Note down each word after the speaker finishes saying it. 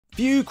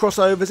Few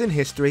crossovers in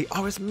history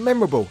are as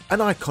memorable and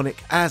iconic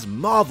as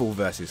Marvel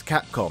vs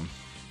Capcom.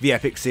 The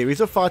epic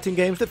series of fighting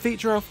games that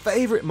feature our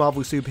favourite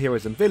Marvel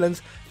superheroes and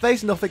villains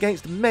facing off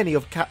against many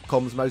of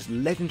Capcom's most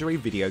legendary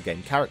video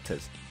game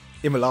characters.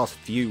 In the last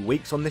few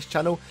weeks on this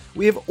channel,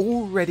 we have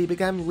already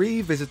begun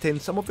revisiting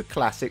some of the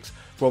classics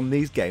from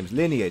these games'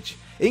 lineage,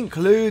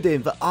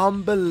 including the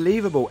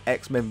unbelievable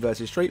X-Men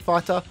vs Street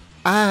Fighter,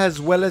 as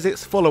well as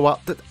its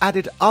follow-up that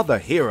added other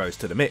heroes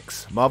to the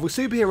mix, Marvel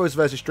Superheroes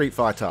vs Street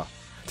Fighter.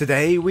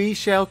 Today we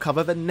shall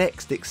cover the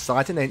next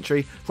exciting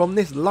entry from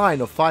this line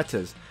of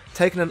fighters,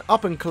 taking an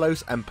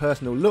up-and-close and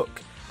personal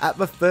look at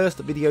the first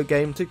video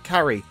game to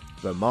carry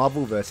the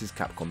Marvel vs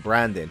Capcom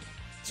branding.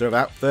 So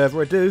without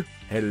further ado,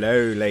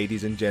 hello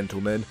ladies and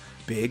gentlemen,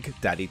 Big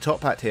Daddy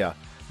Top Hat here.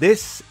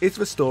 This is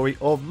the story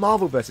of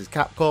Marvel vs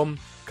Capcom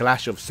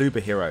Clash of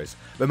Superheroes,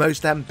 the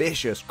most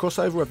ambitious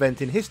crossover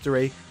event in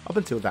history up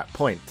until that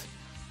point.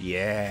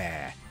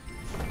 Yeah!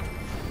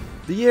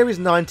 The year is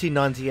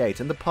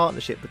 1998 and the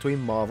partnership between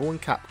Marvel and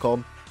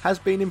Capcom has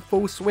been in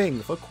full swing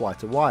for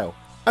quite a while.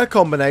 A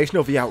combination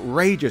of the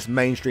outrageous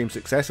mainstream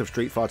success of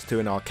Street Fighter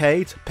 2 in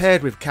arcade,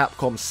 paired with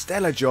Capcom's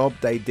stellar job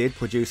they did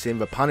producing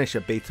the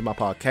Punisher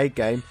beat-em-up arcade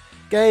game,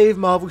 gave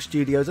Marvel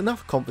Studios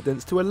enough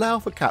confidence to allow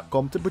for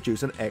Capcom to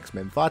produce an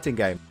X-Men fighting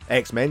game.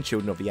 X-Men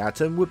Children of the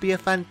Atom would be a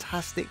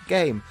fantastic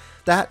game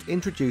that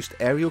introduced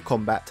aerial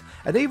combat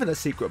and even a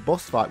secret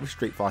boss fight with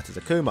Street Fighter's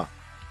Akuma.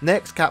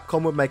 Next,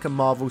 Capcom would make a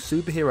Marvel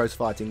superheroes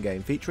fighting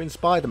game featuring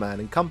Spider-Man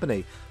and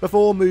company,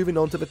 before moving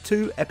on to the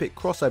two epic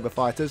crossover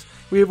fighters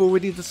we have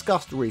already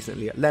discussed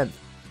recently at length,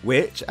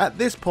 which at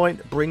this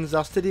point brings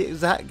us to the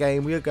exact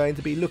game we are going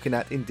to be looking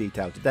at in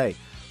detail today,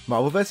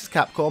 Marvel vs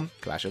Capcom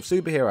Clash of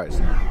Superheroes.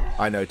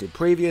 I noted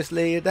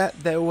previously that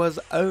there was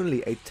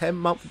only a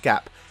 10-month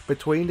gap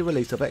between the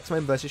release of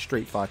X-Men vs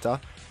Street Fighter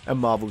and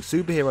Marvel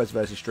Superheroes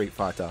vs Street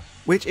Fighter,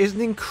 which is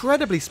an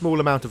incredibly small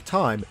amount of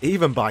time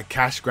even by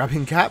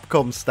cash-grabbing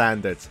Capcom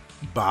standards.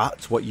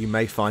 But what you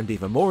may find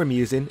even more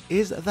amusing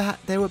is that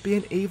there would be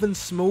an even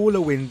smaller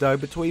window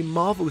between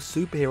Marvel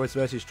Superheroes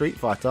vs Street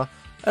Fighter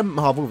and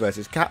Marvel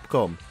vs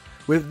Capcom,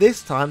 with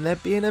this time there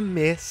being a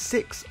mere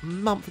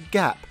 6-month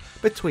gap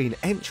between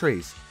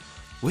entries,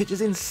 which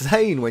is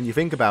insane when you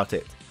think about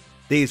it.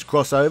 These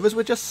crossovers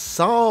were just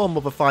some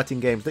of the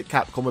fighting games that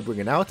Capcom were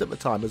bringing out at the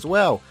time as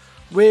well,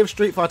 with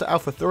Street Fighter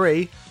Alpha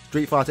 3,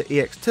 Street Fighter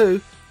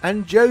EX2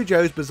 and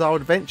Jojo's Bizarre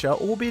Adventure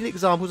all being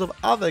examples of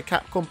other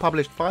Capcom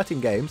published fighting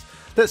games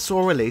that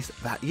saw release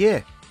that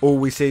year. All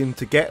we seem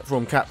to get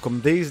from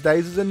Capcom these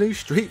days is a new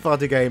Street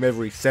Fighter game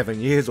every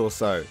 7 years or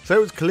so it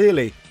was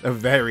clearly a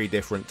very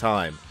different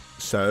time.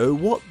 So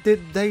what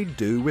did they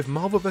do with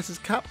Marvel vs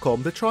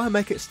Capcom to try and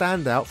make it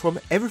stand out from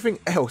everything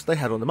else they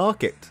had on the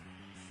market?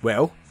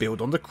 Well,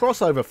 build on the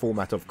crossover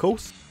format of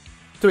course.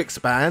 To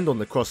expand on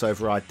the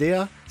crossover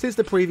idea, since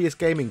the previous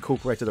game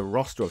incorporated a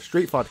roster of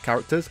Street Fighter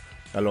characters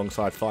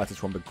alongside fighters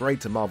from the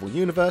greater Marvel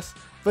universe,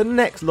 the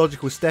next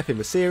logical step in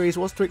the series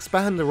was to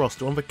expand the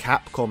roster on the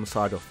Capcom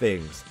side of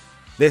things.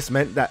 This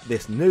meant that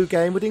this new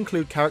game would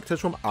include characters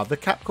from other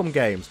Capcom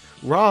games,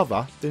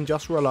 rather than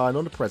just relying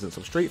on the presence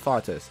of Street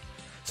Fighters.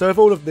 So with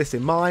all of this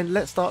in mind,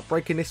 let's start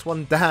breaking this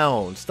one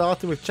down,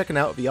 starting with checking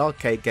out the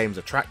arcade game's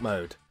Attract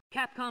mode.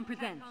 Capcom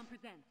presents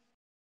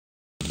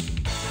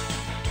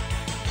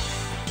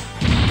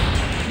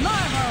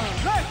Marvel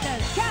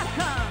vs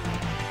Capcom!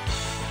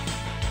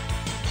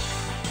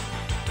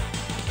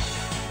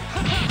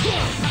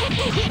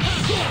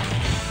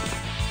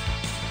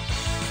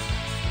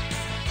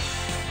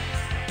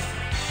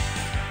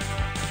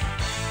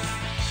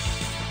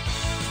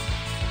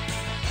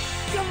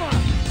 Come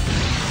on!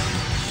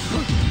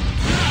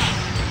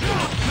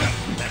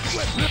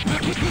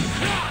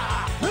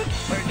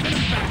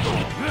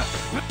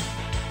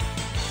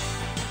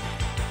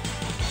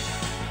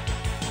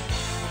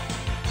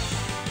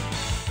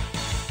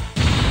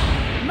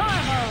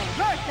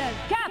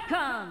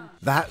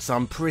 That's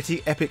some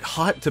pretty epic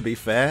hype to be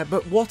fair,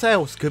 but what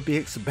else could be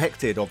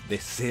expected of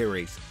this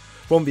series?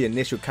 From the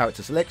initial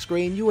character select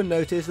screen you will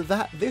notice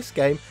that this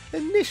game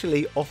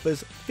initially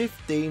offers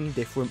 15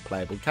 different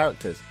playable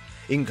characters,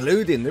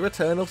 including the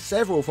return of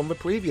several from the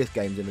previous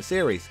games in the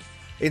series.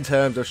 In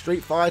terms of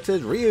Street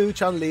Fighters, Ryu,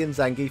 Chun-Li and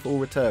Zangief all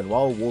return,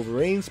 while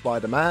Wolverine,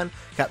 Spider-Man,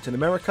 Captain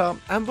America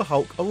and the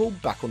Hulk are all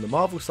back on the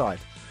Marvel side.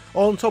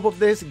 On top of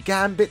this,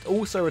 Gambit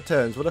also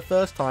returns for the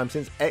first time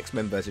since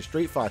X-Men vs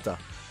Street Fighter,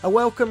 a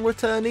welcome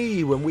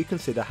returnee when we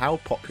consider how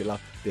popular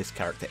this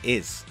character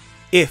is.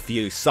 If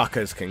you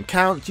suckers can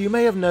count, you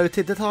may have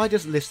noted that I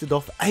just listed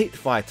off 8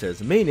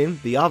 fighters, meaning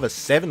the other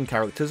 7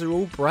 characters are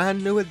all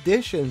brand new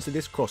additions to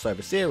this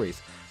crossover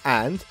series,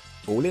 and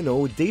all in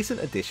all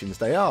decent additions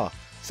they are,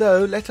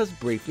 so let us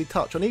briefly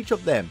touch on each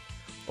of them.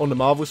 On the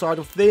Marvel side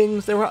of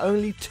things, there are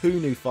only 2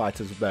 new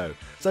fighters though,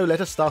 so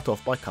let us start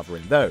off by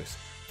covering those.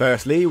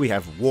 Firstly, we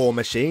have War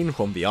Machine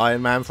from the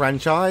Iron Man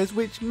franchise,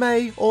 which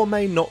may or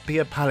may not be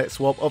a palette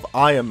swap of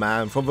Iron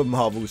Man from the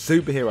Marvel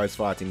Superheroes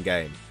fighting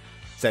game.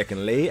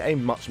 Secondly, a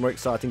much more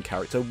exciting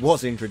character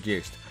was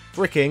introduced,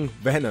 fricking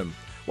Venom.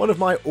 one of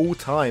my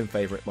all-time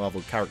favourite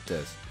Marvel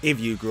characters. If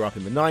you grew up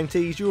in the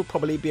 90s, you will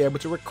probably be able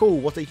to recall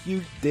what a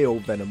huge deal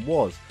Venom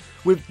was,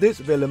 with this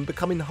villain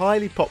becoming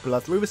highly popular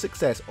through the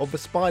success of the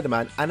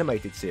Spider-Man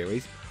animated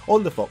series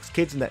on the Fox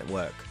Kids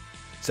network.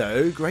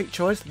 So, great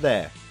choice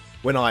there.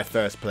 When I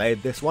first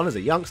played this one as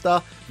a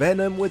youngster,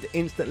 Venom would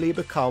instantly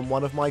become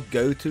one of my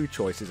go-to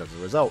choices as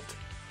a result.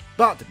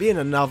 But being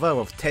another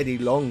of Teddy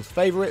Long's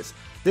favourites,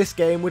 this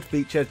game would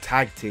feature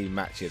tag team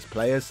matches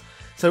players,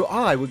 so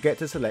I would get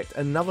to select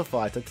another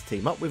fighter to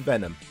team up with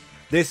Venom.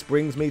 This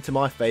brings me to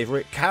my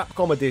favourite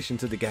Capcom addition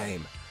to the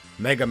game,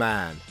 Mega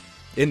Man.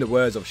 In the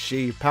words of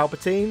Sheev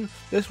Palpatine,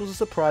 this was a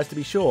surprise to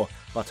be sure,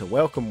 but a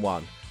welcome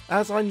one,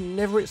 as I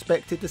never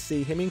expected to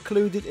see him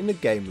included in a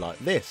game like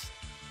this.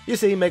 You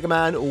see, Mega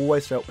Man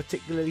always felt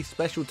particularly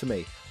special to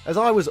me, as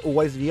I was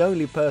always the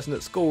only person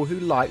at school who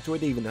liked or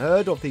had even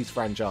heard of these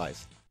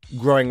franchise.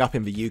 Growing up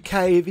in the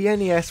UK, the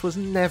NES was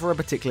never a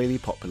particularly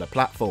popular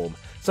platform,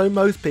 so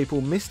most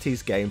people missed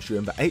these games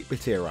during the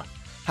 8-bit era.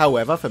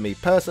 However, for me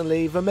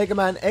personally, the Mega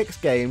Man X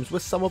games were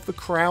some of the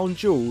crown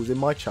jewels in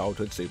my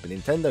childhood Super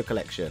Nintendo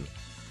collection.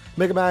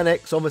 Mega Man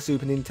X on the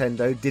Super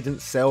Nintendo didn't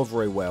sell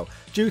very well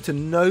due to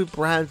no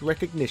brand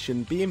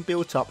recognition being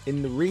built up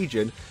in the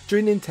region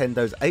during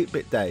Nintendo's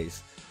 8-bit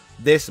days.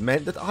 This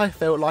meant that I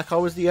felt like I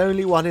was the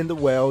only one in the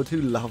world who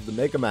loved the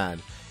Mega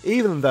Man,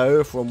 even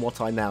though, from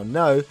what I now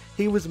know,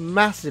 he was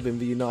massive in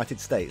the United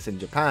States and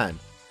Japan.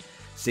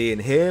 Seeing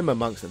him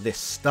amongst this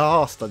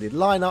star-studded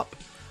lineup,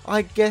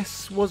 I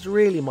guess was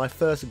really my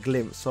first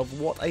glimpse of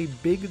what a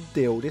big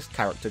deal this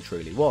character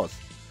truly was.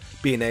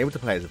 Being able to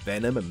play as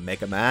Venom and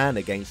Mega Man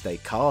against a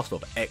cast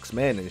of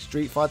X-Men and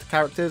Street Fighter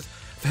characters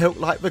felt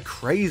like the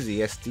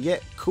craziest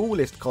yet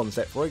coolest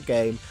concept for a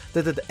game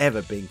that had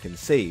ever been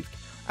conceived,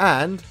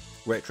 and,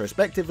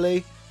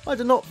 retrospectively, I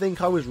do not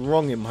think I was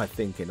wrong in my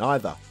thinking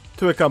either.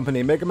 To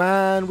accompany Mega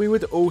Man, we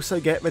would also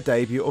get the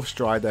debut of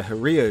Strider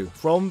Hiryu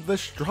from the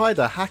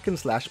Strider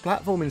hack-and-slash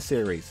platforming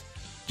series,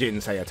 Jin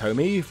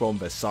Sayatomi from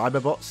the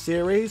Cyberbots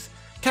series,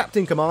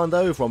 Captain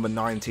Commando from the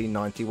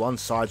 1991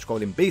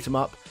 side-scrolling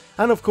beat-em-up,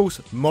 and of course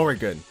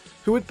Morrigan,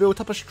 who had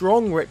built up a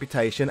strong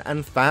reputation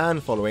and fan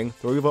following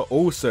through the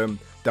awesome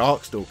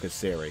Darkstalkers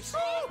series.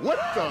 What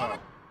the?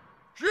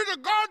 She's a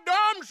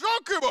goddamn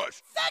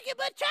succubus!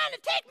 Succubus trying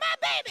to take my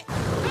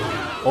baby!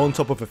 On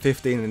top of the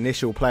 15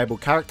 initial playable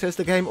characters,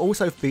 the game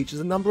also features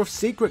a number of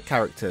secret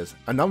characters,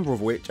 a number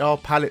of which are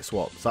palette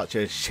swaps, such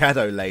as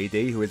Shadow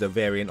Lady, who is a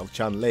variant of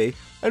Chun-Li,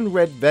 and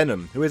Red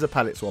Venom, who is a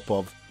palette swap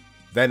of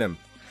Venom,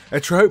 a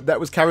trope that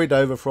was carried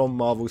over from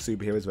Marvel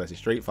Superheroes vs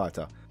Street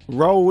Fighter.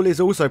 Roll is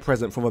also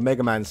present from the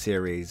Mega Man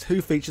series,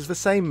 who features the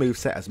same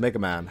moveset as Mega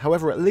Man,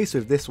 however at least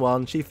with this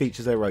one she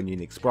features her own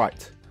unique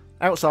sprite.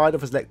 Outside of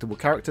the selectable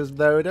characters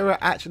though, there are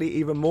actually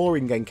even more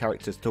in-game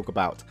characters to talk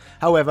about,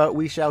 however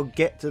we shall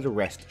get to the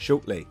rest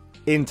shortly.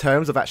 In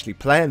terms of actually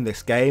playing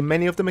this game,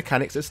 many of the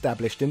mechanics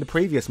established in the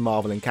previous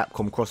Marvel and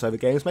Capcom crossover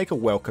games make a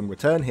welcome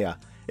return here.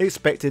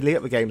 Expectedly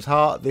at the game's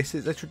heart, this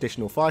is a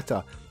traditional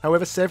fighter,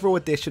 however several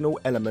additional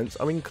elements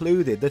are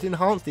included that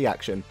enhance the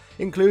action,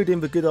 including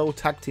the good old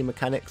tag team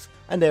mechanics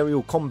and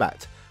aerial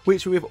combat,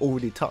 which we have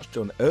already touched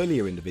on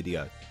earlier in the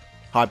video.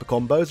 Hyper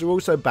combos are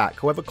also back,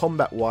 however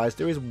combat wise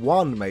there is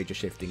one major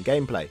shift in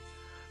gameplay.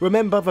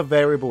 Remember the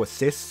variable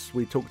assists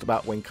we talked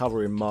about when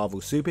covering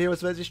Marvel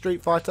Superheroes vs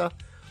Street Fighter,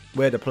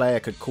 where the player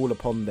could call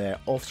upon their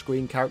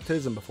off-screen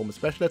characters and perform a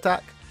special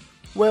attack?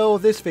 Well,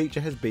 this feature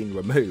has been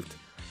removed.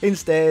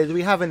 Instead,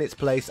 we have in its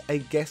place a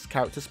guest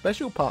character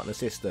special partner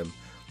system,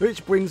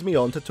 which brings me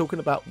on to talking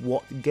about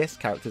what guest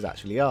characters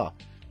actually are.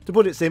 To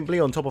put it simply,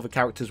 on top of the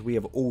characters we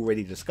have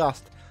already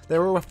discussed,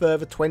 there are a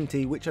further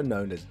 20 which are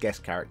known as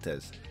guest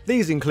characters.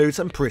 These include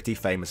some pretty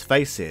famous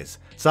faces,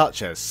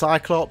 such as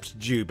Cyclops,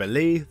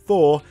 Jubilee,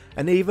 Thor,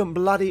 and even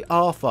bloody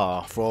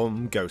Arthur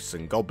from Ghosts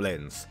and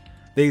Goblins.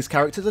 These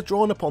characters are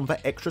drawn upon for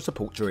extra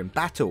support during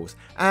battles,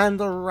 and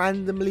are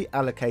randomly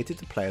allocated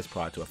to players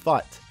prior to a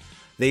fight.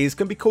 These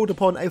can be called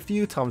upon a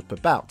few times per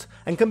bout,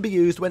 and can be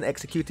used when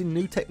executing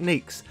new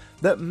techniques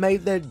that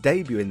made their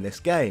debut in this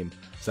game,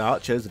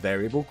 such as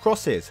variable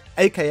crosses,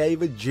 aka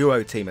the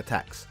duo team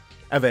attacks.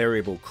 A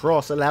variable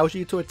cross allows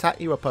you to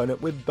attack your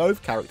opponent with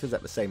both characters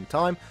at the same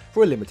time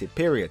for a limited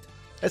period,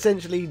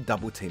 essentially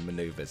double team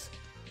maneuvers.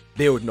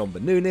 Building on the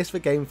newness, the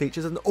game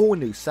features an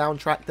all-new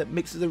soundtrack that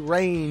mixes a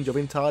range of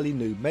entirely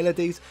new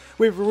melodies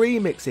with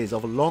remixes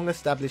of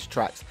long-established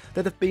tracks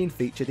that have been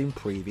featured in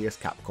previous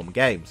Capcom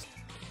games.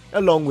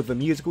 Along with the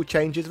musical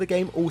changes, the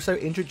game also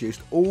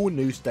introduced all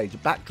new stage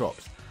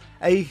backdrops,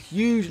 a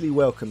hugely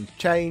welcome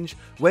change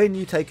when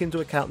you take into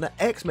account that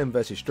X-Men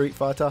vs Street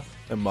Fighter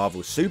and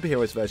Marvel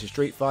Superheroes vs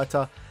Street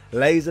Fighter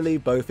lazily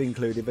both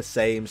included the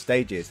same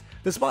stages,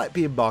 despite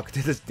being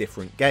marketed as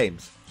different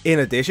games. In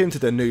addition to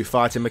the new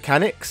fighting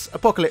mechanics,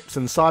 Apocalypse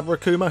and Cyber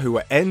Akuma, who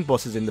were end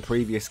bosses in the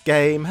previous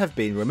game, have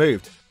been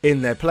removed.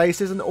 In their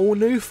place is an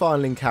all-new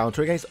final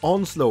encounter against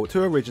Onslaught,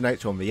 who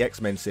originates from the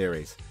X-Men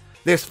series.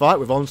 This fight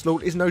with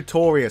Onslaught is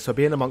notorious for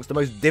being amongst the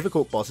most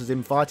difficult bosses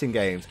in fighting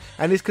games,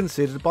 and is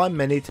considered by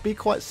many to be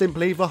quite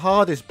simply the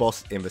hardest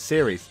boss in the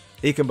series.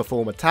 He can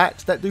perform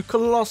attacks that do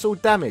colossal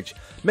damage,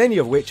 many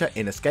of which are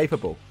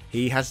inescapable.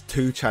 He has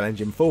two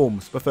challenging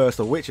forms, the first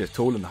of which is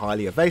tall and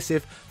highly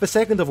evasive, the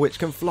second of which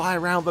can fly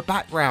around the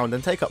background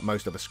and take up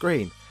most of the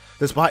screen.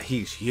 Despite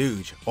his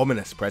huge,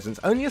 ominous presence,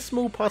 only a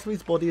small part of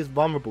his body is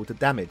vulnerable to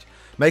damage,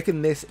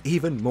 making this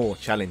even more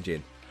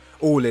challenging.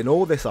 All in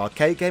all, this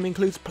arcade game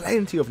includes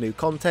plenty of new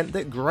content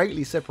that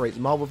greatly separates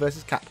Marvel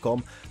vs.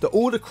 Capcom to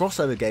all the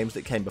crossover games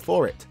that came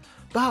before it.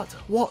 But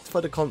what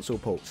for the console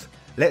ports?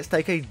 Let's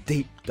take a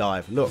deep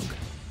dive look.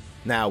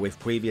 Now, with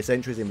previous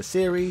entries in the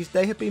series,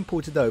 they have been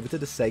ported over to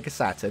the Sega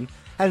Saturn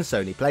and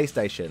Sony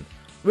PlayStation,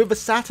 with the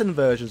Saturn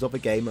versions of the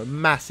game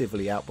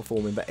massively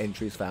outperforming the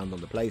entries found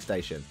on the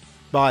PlayStation.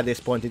 By this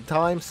point in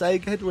time,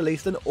 Sega had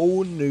released an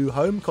all-new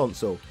home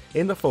console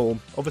in the form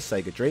of a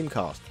Sega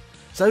Dreamcast.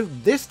 So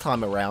this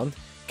time around,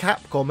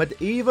 Capcom had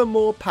even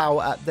more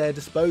power at their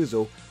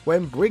disposal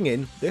when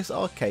bringing this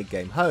arcade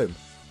game home.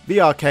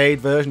 The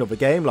arcade version of the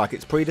game, like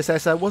its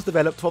predecessor, was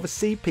developed for the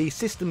CP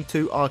System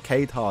 2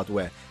 arcade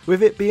hardware,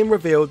 with it being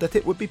revealed that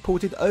it would be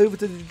ported over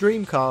to the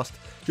Dreamcast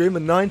during the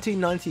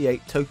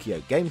 1998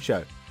 Tokyo Game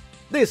Show.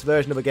 This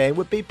version of the game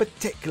would be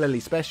particularly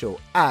special,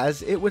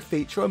 as it would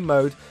feature a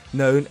mode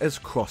known as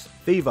Cross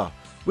Fever,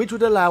 which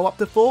would allow up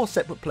to 4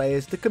 separate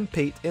players to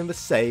compete in the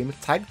same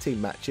tag team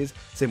matches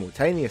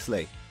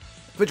simultaneously.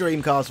 The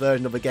Dreamcast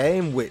version of the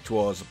game, which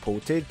was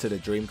ported to the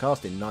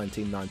Dreamcast in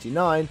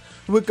 1999,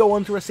 would go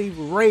on to receive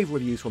rave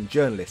reviews from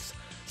journalists,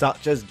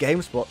 such as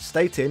GameSpot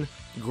stating,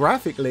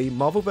 "Graphically,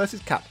 Marvel vs.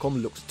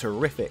 Capcom looks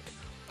terrific,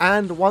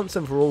 and once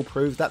and for all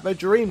proves that the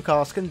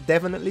Dreamcast can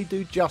definitely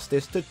do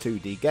justice to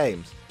 2D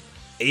games.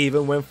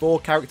 Even when 4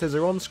 characters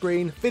are on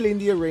screen, filling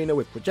the arena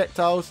with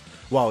projectiles,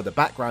 while the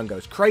background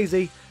goes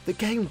crazy, the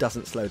game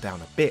doesn't slow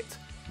down a bit.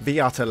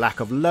 The utter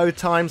lack of load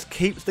times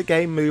keeps the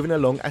game moving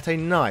along at a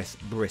nice,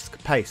 brisk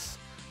pace.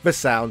 The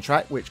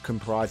soundtrack, which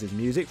comprises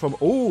music from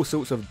all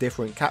sorts of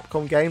different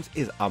Capcom games,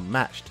 is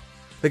unmatched.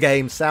 The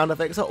game's sound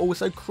effects are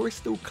also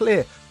crystal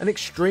clear and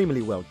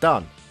extremely well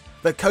done.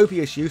 The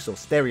copious use of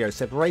stereo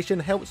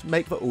separation helps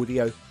make the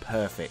audio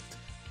perfect.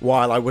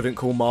 While I wouldn't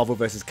call Marvel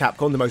vs.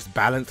 Capcom the most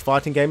balanced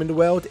fighting game in the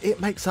world,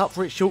 it makes up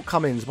for its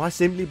shortcomings by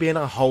simply being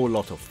a whole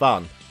lot of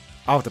fun.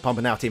 After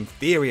pumping out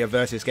inferior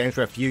versus games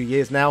for a few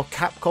years now,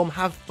 Capcom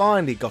have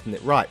finally gotten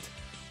it right.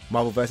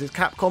 Marvel vs.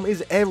 Capcom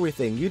is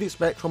everything you'd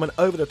expect from an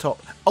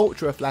over-the-top,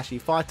 ultra-flashy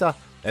fighter,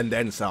 and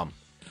then some.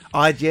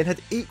 IGN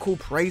had equal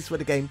praise for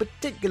the game,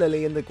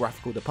 particularly in the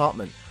graphical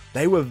department.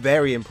 They were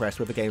very impressed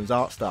with the game's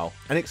art style,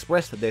 and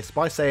expressed this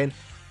by saying,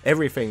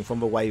 "Everything from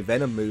the way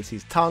Venom moves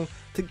his tongue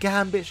to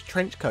Gambit's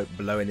trench coat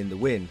blowing in the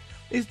wind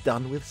is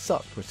done with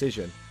such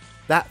precision.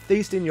 That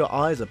feasting your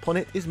eyes upon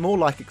it is more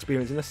like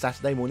experiencing a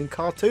Saturday morning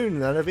cartoon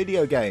than a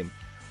video game."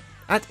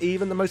 At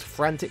even the most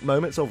frantic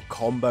moments of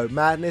combo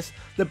madness,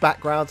 the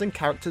backgrounds and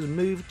characters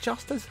move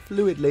just as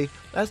fluidly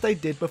as they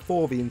did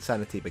before the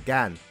insanity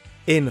began.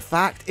 In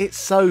fact, it's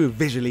so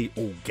visually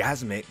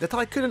orgasmic that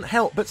I couldn't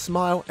help but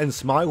smile and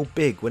smile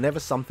big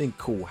whenever something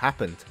cool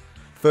happened.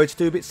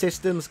 32-bit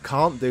systems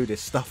can't do this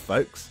stuff,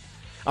 folks.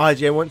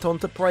 IGN went on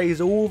to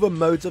praise all the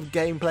modes of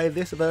gameplay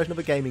this version of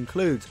the game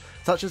includes,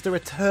 such as the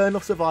return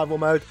of survival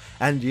mode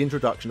and the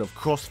introduction of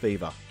Cross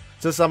Fever.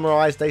 To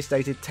summarise, they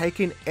stated,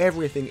 taking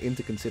everything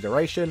into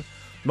consideration,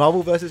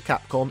 Marvel vs.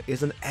 Capcom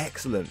is an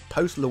excellent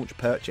post-launch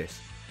purchase.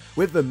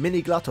 With the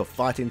mini glut of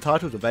fighting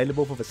titles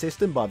available for the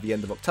system by the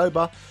end of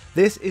October,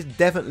 this is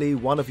definitely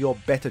one of your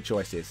better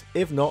choices,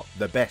 if not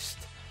the best.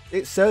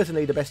 It's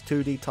certainly the best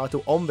 2D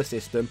title on the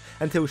system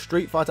until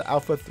Street Fighter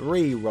Alpha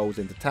 3 rolls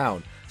into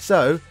town,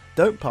 so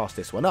don't pass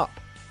this one up.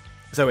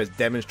 So as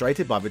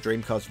demonstrated by the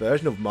Dreamcast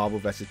version of Marvel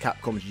vs.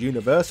 Capcom's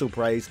universal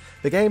praise,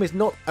 the game is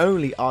not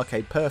only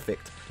arcade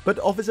perfect, but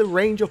offers a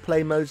range of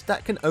play modes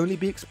that can only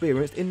be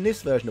experienced in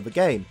this version of the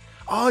game,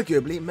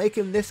 arguably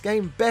making this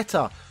game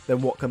better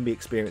than what can be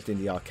experienced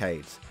in the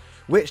arcades,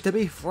 which to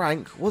be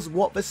frank was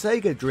what the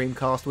Sega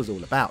Dreamcast was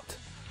all about.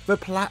 The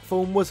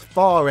platform was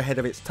far ahead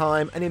of its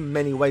time and in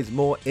many ways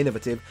more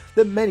innovative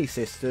than many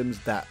systems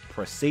that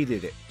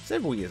preceded it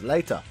several years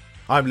later.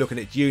 I'm looking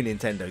at you,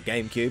 Nintendo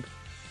GameCube.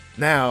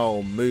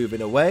 Now,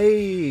 moving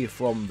away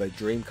from the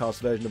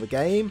Dreamcast version of the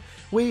game,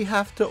 we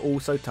have to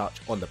also touch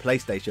on the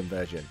PlayStation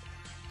version.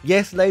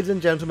 Yes, ladies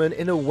and gentlemen,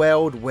 in a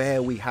world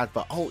where we had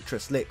the ultra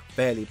slick,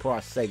 fairly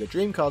priced Sega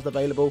Dreamcast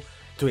available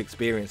to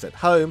experience at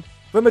home,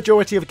 the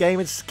majority of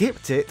gamers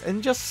skipped it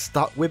and just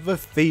stuck with the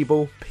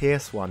feeble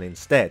PS1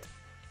 instead.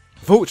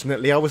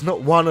 Fortunately, I was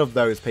not one of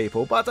those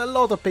people, but a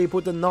lot of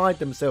people denied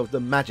themselves the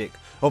magic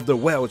of the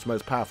world's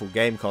most powerful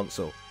game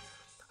console.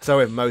 So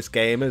with most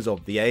gamers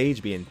of the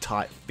age being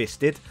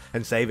tight-fisted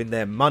and saving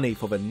their money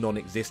for the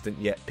non-existent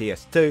yet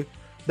PS2,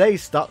 they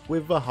stuck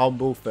with the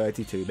humble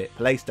 32-bit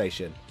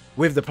PlayStation.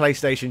 With the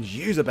PlayStation's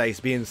user base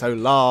being so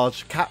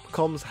large,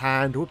 Capcom's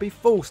hand would be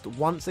forced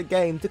once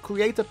again to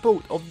create a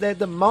port of their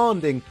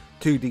demanding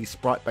 2D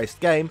sprite-based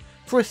game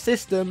for a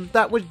system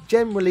that was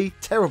generally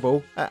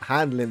terrible at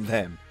handling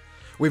them.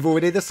 We've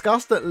already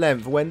discussed at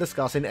length when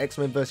discussing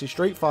X-Men vs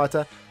Street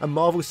Fighter and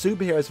Marvel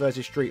Superheroes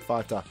vs Street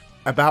Fighter,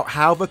 about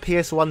how the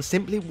PS1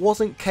 simply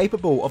wasn't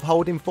capable of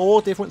holding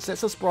 4 different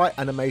sets of sprite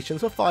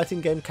animations for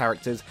fighting game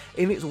characters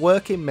in its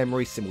working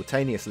memory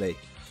simultaneously.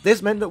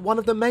 This meant that one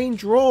of the main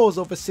draws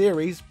of the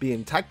series,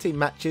 being tag team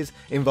matches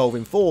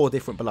involving 4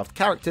 different beloved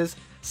characters,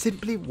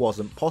 simply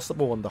wasn't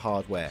possible on the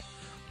hardware.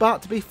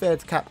 But to be fair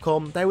to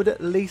Capcom, they would at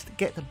least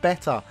get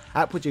better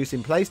at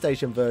producing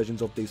PlayStation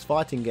versions of these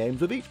fighting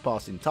games with each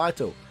passing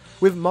title,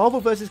 with Marvel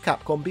vs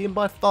Capcom being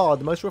by far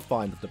the most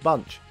refined of the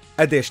bunch.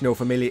 Additional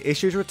familiar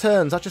issues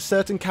return, such as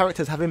certain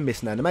characters having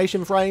missing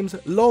animation frames,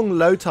 long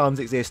load times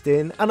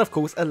existing, and of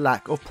course a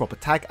lack of proper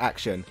tag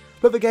action.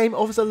 But the game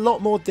offers a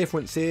lot more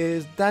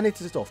differences than it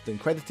is often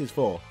credited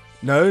for.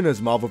 Known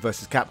as Marvel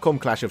vs Capcom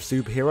Clash of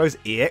Superheroes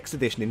EX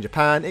Edition in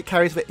Japan, it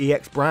carries the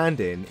EX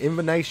branding in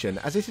the nation,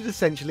 as it is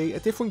essentially a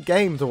different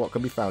game to what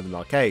can be found in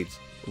arcades.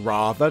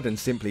 Rather than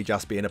simply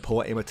just being a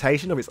poor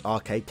imitation of its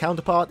arcade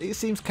counterpart, it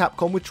seems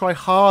Capcom would try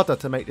harder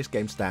to make this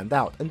game stand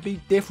out and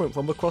be different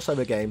from the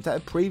crossover games that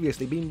had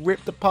previously been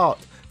ripped apart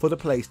for the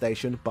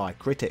PlayStation by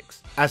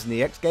critics. As an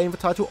EX game, the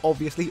title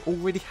obviously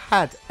already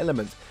had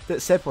elements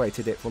that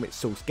separated it from its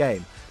source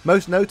game,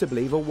 most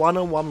notably the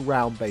one-on-one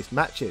round based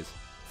matches.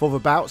 For the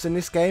bouts in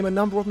this game, a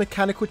number of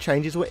mechanical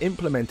changes were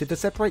implemented to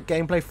separate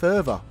gameplay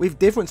further, with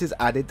differences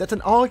added that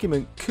an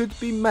argument could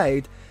be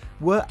made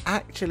were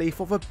actually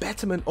for the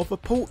betterment of the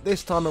port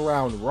this time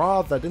around,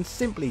 rather than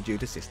simply due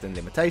to system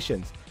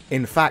limitations.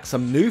 In fact,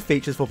 some new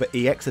features for the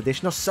EX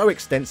edition are so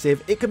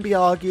extensive, it can be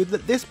argued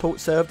that this port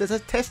served as a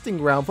testing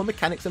ground for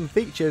mechanics and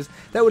features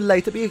that would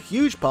later be a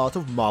huge part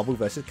of Marvel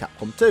vs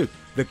Capcom 2.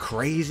 The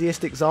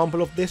craziest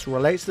example of this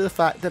relates to the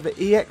fact that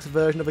the EX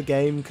version of the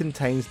game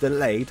contains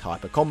delayed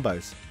hyper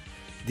combos.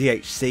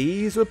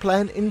 DHCs would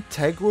play an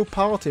integral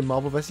part in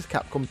Marvel vs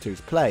Capcom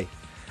 2's play,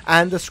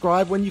 and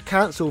describe when you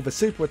cancel the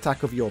super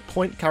attack of your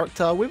point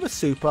character with a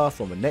super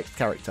from the next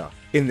character.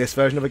 In this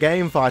version of the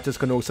game, fighters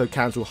can also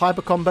cancel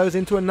hyper combos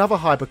into another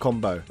hyper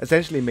combo,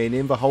 essentially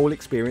meaning the whole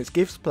experience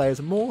gives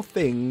players more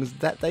things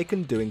that they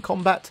can do in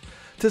combat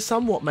to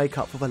somewhat make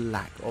up for the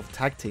lack of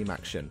tag team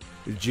action.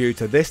 Due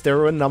to this, there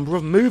are a number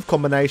of move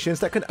combinations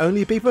that can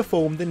only be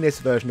performed in this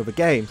version of the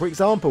game. For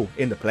example,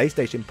 in the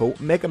PlayStation port,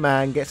 Mega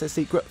Man gets a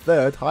secret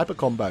third hyper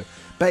combo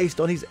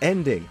based on his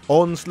ending,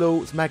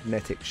 Onslaught's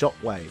magnetic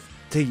shockwave.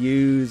 To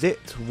use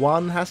it,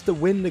 one has to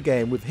win the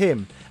game with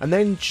him, and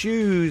then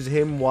choose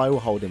him while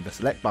holding the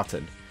select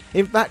button.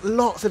 In fact,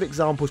 lots of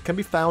examples can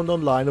be found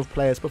online of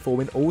players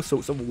performing all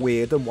sorts of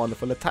weird and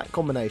wonderful attack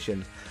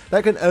combinations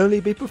that can only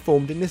be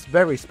performed in this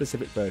very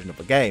specific version of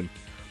the game.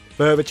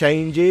 Further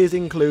changes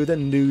include a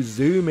new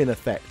zoom-in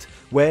effect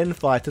when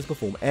fighters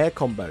perform air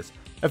combos,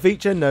 a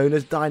feature known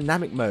as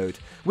dynamic mode,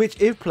 which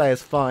if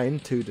players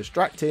find too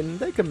distracting,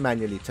 they can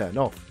manually turn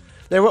off.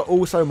 There are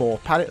also more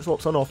palette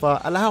swaps on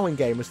offer, allowing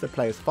gamers to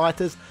play as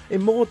fighters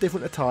in more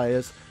different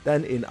attires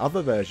than in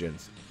other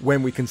versions.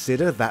 When we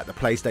consider that the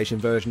PlayStation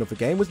version of the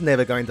game was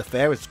never going to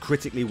fare as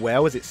critically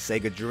well as its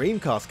Sega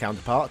Dreamcast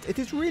counterpart, it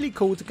is really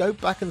cool to go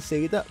back and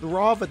see that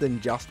rather than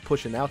just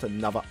pushing out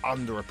another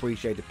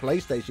underappreciated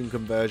PlayStation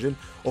conversion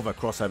of a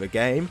crossover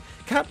game,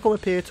 Capcom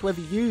appear to have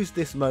used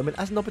this moment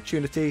as an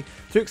opportunity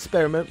to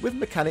experiment with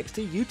mechanics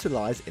to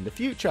utilise in the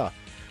future,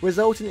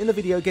 resulting in a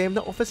video game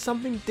that offers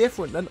something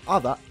different than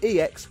other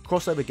EX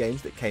crossover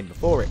games that came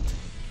before it.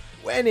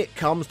 When it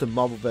comes to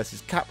Marvel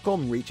vs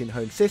Capcom reaching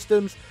home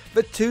systems,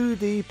 the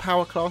 2D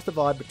power class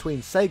divide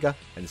between Sega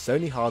and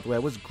Sony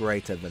hardware was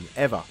greater than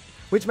ever,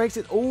 which makes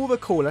it all the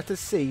cooler to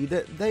see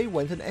that they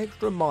went an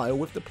extra mile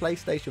with the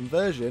PlayStation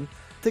version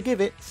to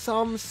give it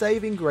some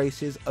saving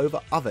graces over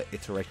other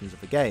iterations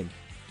of the game.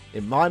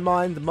 In my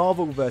mind,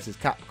 Marvel vs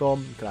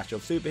Capcom Clash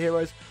of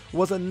Superheroes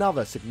was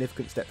another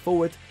significant step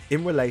forward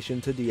in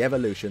relation to the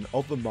evolution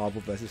of the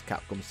Marvel vs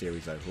Capcom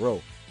series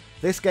overall.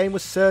 This game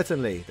was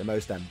certainly the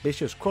most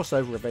ambitious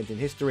crossover event in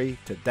history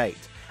to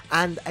date,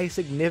 and a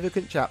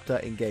significant chapter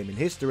in gaming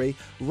history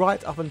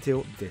right up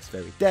until this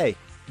very day.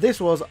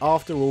 This was,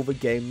 after all, the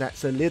game that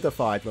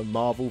solidified the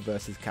Marvel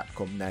vs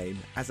Capcom name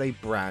as a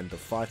brand of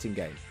fighting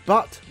game.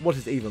 But what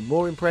is even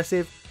more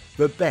impressive,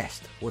 the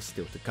best was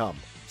still to come.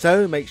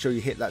 So make sure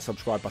you hit that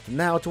subscribe button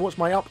now to watch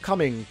my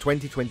upcoming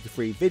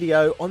 2023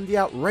 video on the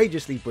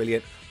outrageously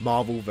brilliant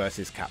Marvel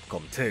vs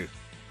Capcom 2.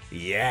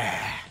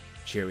 Yeah,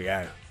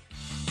 cheerio.